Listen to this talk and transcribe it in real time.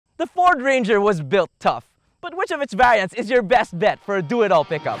The Ford Ranger was built tough, but which of its variants is your best bet for a do-it-all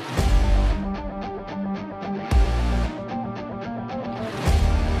pickup?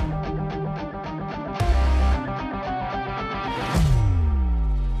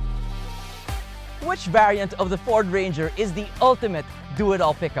 Which variant of the Ford Ranger is the ultimate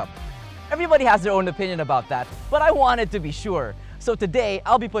do-it-all pickup? Everybody has their own opinion about that, but I wanted to be sure. So today,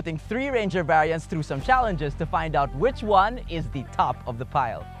 I'll be putting 3 Ranger variants through some challenges to find out which one is the top of the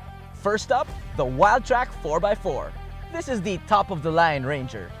pile. First up, the Wildtrak 4x4. This is the top-of-the-line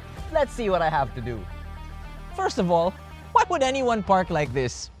Ranger. Let's see what I have to do. First of all, why would anyone park like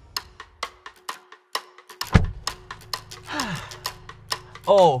this?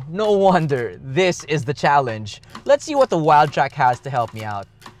 Oh, no wonder. This is the challenge. Let's see what the Wildtrak has to help me out.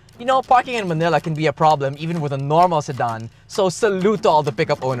 You know, parking in Manila can be a problem even with a normal sedan, so salute to all the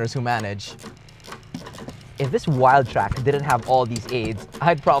pickup owners who manage. If this Wildtrak didn't have all these aids,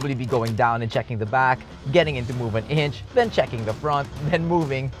 I'd probably be going down and checking the back, getting in to move an inch, then checking the front, then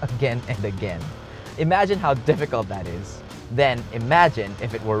moving again and again. Imagine how difficult that is. Then imagine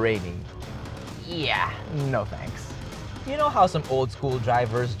if it were raining. Yeah, no thanks. You know how some old school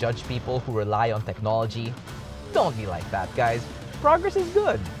drivers judge people who rely on technology? Don't be like that, guys. Progress is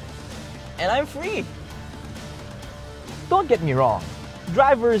good. And I'm free. Don't get me wrong.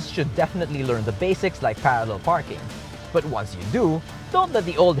 Drivers should definitely learn the basics like parallel parking. But once you do, don't let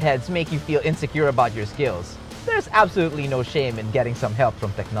the old heads make you feel insecure about your skills. There's absolutely no shame in getting some help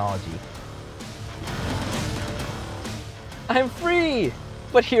from technology. I'm free!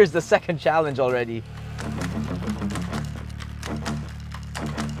 But here's the second challenge already.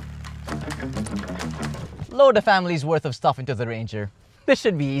 Load a family's worth of stuff into the Ranger. This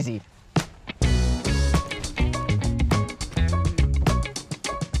should be easy.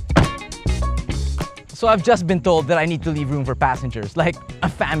 So I've just been told that I need to leave room for passengers, like a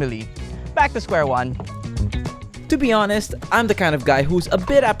family. Back to square one. To be honest, I'm the kind of guy who's a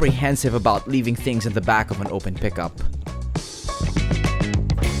bit apprehensive about leaving things in the back of an open pickup.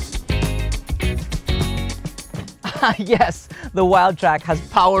 Yes, the Wildtrak has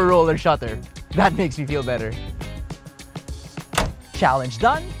power roller shutter. That makes me feel better. Challenge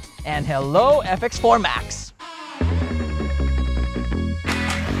done, and hello FX4 Max.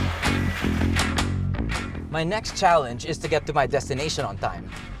 My next challenge is to get to my destination on time.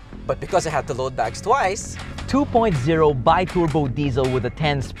 But because I had to load bags twice, 2.0 bi-turbo diesel with a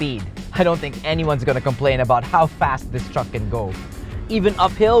 10 speed. I don't think anyone's gonna complain about how fast this truck can go. Even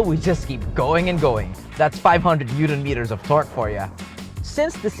uphill, we just keep going and going. That's 500 Newton meters of torque for ya.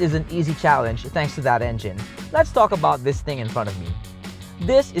 Since this is an easy challenge thanks to that engine, let's talk about this thing in front of me.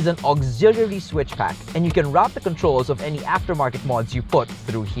 This is an auxiliary switch pack, and you can route the controls of any aftermarket mods you put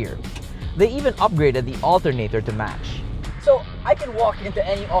through here. They even upgraded the alternator to match. So I can walk into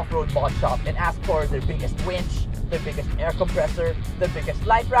any off-road mod shop and ask for their biggest winch, their biggest air compressor, their biggest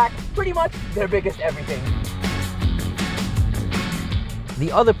light rack, pretty much their biggest everything.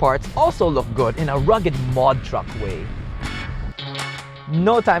 The other parts also look good in a rugged mod truck way.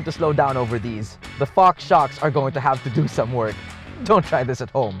 No time to slow down over these. The Fox shocks are going to have to do some work. Don't try this at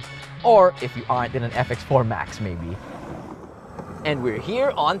home. Or if you aren't in an FX4 Max maybe. And we're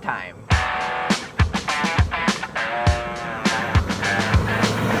here on time.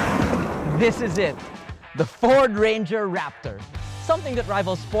 This is it, the Ford Ranger Raptor. Something that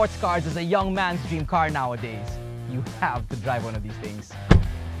rivals sports cars as a young man's dream car nowadays. You have to drive one of these things.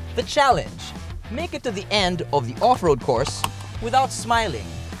 The challenge, make it to the end of the off-road course without smiling.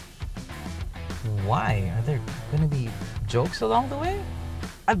 Why? Are there gonna be jokes along the way?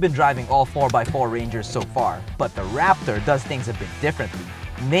 I've been driving all 4x4 Rangers so far, but the Raptor does things a bit differently.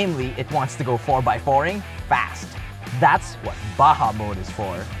 Namely, it wants to go 4x4ing fast. That's what Baja mode is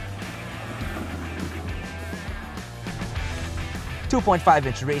for.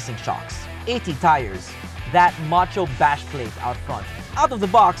 2.5-inch racing shocks, 80 tires, that macho bash plate out front. Out of the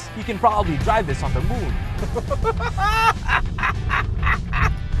box, you can probably drive this on the moon.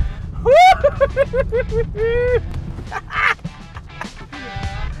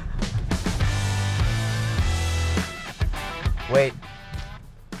 Wait,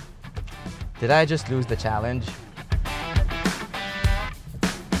 did I just lose the challenge?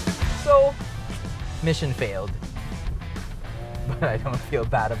 So, mission failed. But I don't feel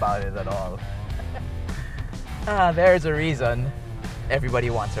bad about it at all. There's a reason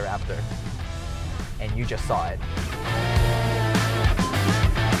everybody wants a Raptor. And you just saw it.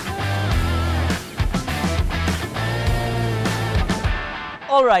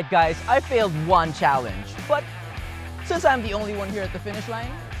 Alright guys, I failed one challenge, but since I'm the only one here at the finish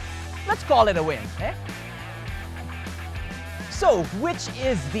line, let's call it a win, eh? So, which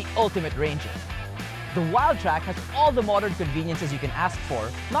is the ultimate Ranger? The Wildtrak has all the modern conveniences you can ask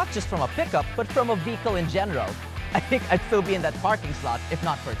for, not just from a pickup, but from a vehicle in general. I think I'd still be in that parking slot if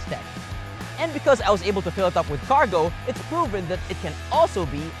not for its tech. And because I was able to fill it up with cargo, it's proven that it can also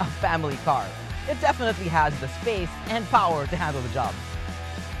be a family car. It definitely has the space and power to handle the job.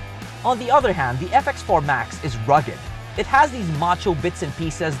 On the other hand, the FX4 Max is rugged. It has these macho bits and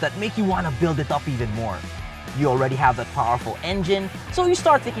pieces that make you want to build it up even more. You already have that powerful engine, so you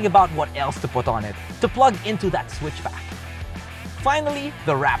start thinking about what else to put on it, to plug into that switchback. Finally,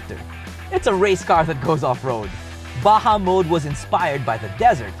 the Raptor. It's a race car that goes off-road. Baja mode was inspired by the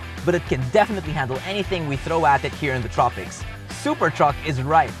desert, but it can definitely handle anything we throw at it here in the tropics. Super Truck is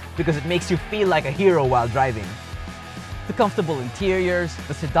right because it makes you feel like a hero while driving. The comfortable interiors,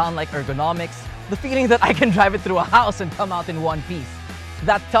 the sedan-like ergonomics, the feeling that I can drive it through a house and come out in one piece.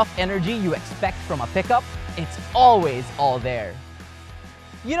 That tough energy you expect from a pickup, it's always all there.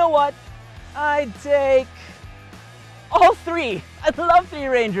 You know what? I'd take all three. I'd love 3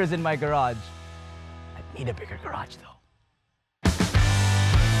 Rangers in my garage. I'd need a bigger garage though.